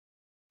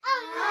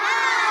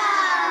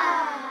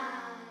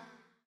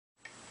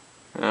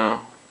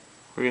Now,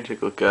 we're going to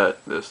take a look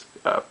at this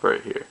app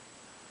right here.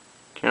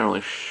 Can't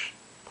really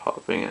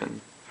popping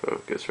in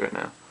focus right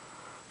now.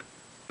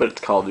 But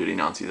it's Call of Duty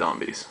Nazi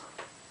Zombies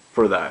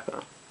for the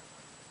iPhone.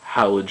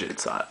 How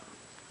legit's that?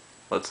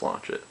 Let's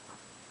launch it.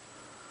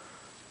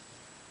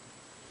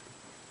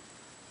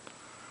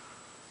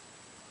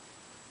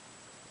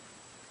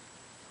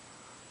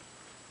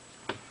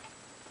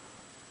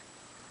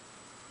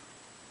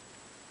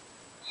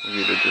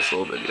 We did this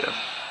little video.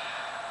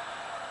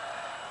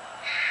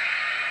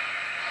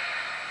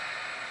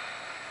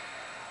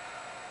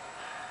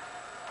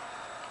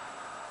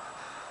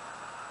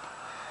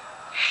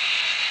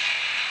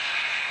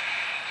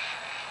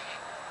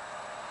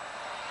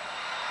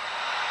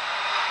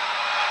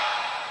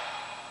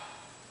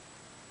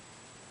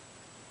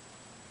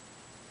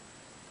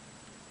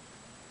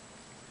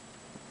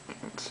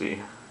 Let's see,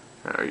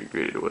 how are you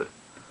graded with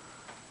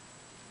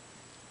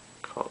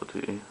Call of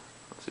Duty?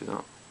 Let's see that.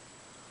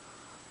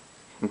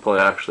 You can play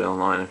actually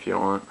online if you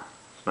want.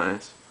 It's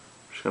nice.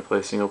 I'm just gonna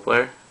play single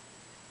player.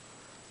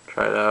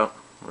 Try it out.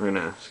 We're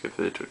gonna skip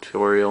through the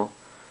tutorial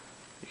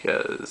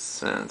because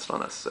it's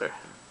not necessary.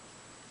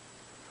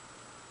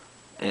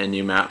 And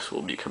new maps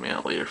will be coming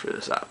out later for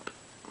this app.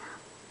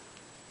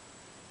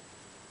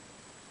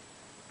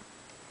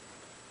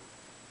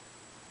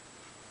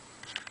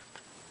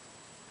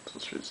 So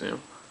let's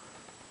resume.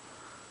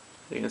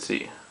 You can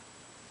see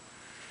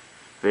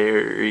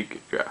very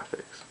good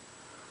graphics.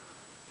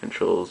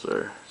 Controls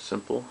are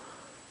simple.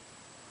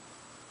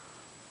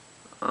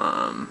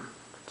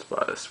 Let's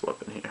buy this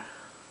weapon here.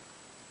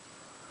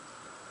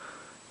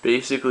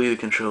 Basically, the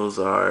controls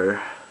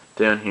are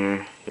down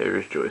here. You have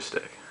your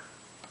joystick.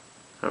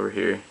 Over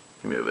here,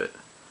 you move it.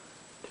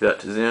 Do that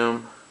to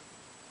zoom,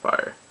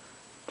 fire.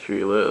 To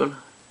reload,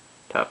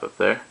 tap up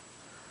there.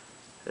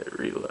 It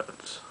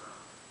reloads.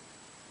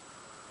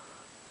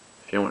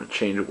 If you want to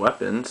change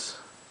weapons,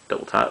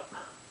 double tap,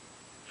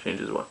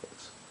 changes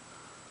weapons.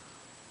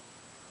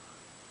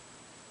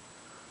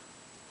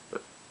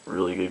 But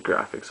really good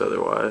graphics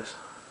otherwise.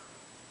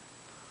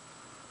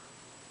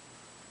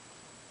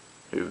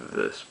 Move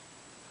this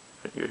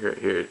finger right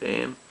here to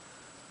aim.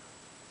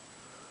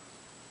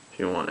 If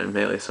you want to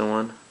melee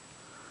someone,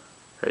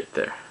 right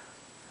there.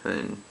 And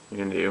then you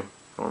can do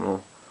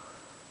normal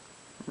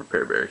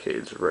repair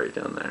barricades right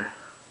down there.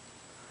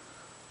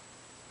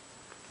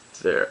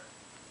 There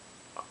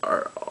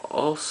are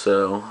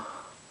also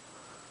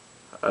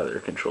other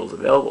controls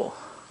available.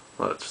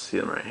 Let's see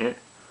them right here.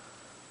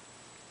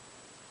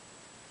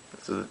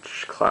 This is a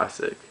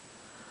classic.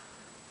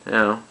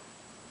 Now,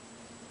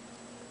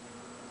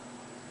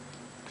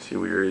 see,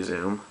 we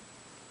resume.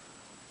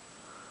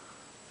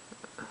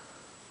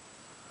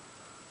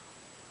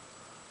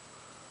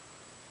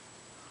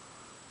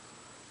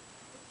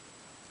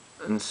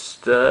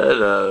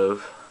 Instead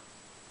of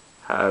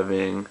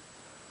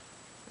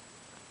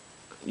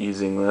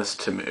using this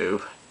to move,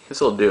 you can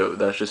still do it, but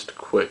that's just a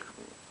quick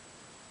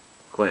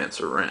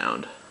glance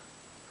around.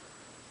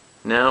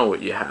 Now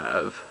what you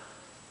have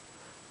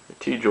are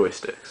two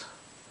joysticks.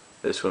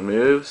 This one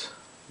moves,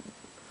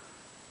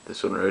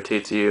 this one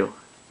rotates you,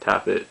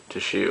 tap it to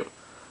shoot.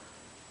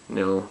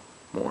 No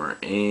more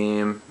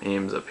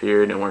aim's up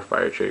here, no more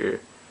fire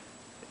trigger.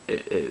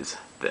 It is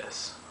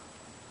this.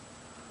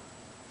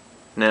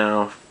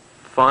 Now,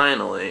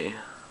 finally,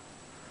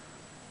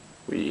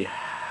 we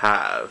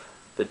have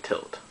the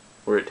tilt,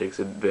 where it takes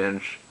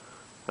advantage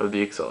of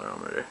the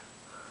accelerometer.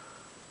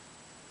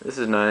 This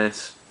is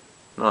nice.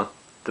 Not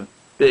the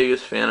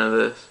biggest fan of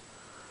this.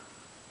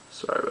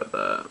 Sorry about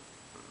that.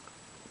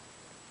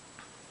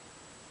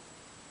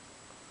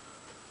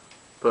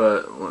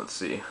 But, let's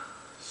see.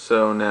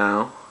 So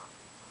now,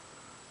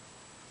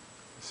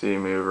 see,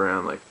 move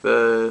around like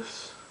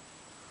this.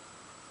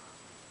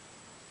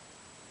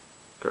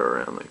 Go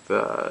around like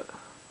that.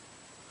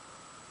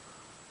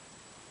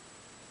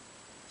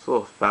 It's a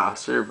little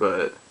faster,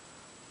 but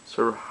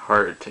sort of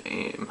hard to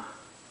aim.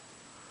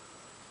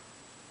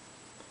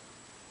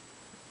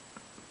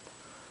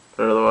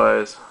 But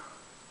otherwise,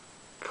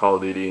 Call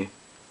of Duty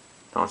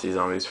Nazi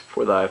Zombies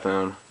for the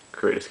iPhone,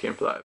 greatest game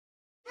for the iPhone.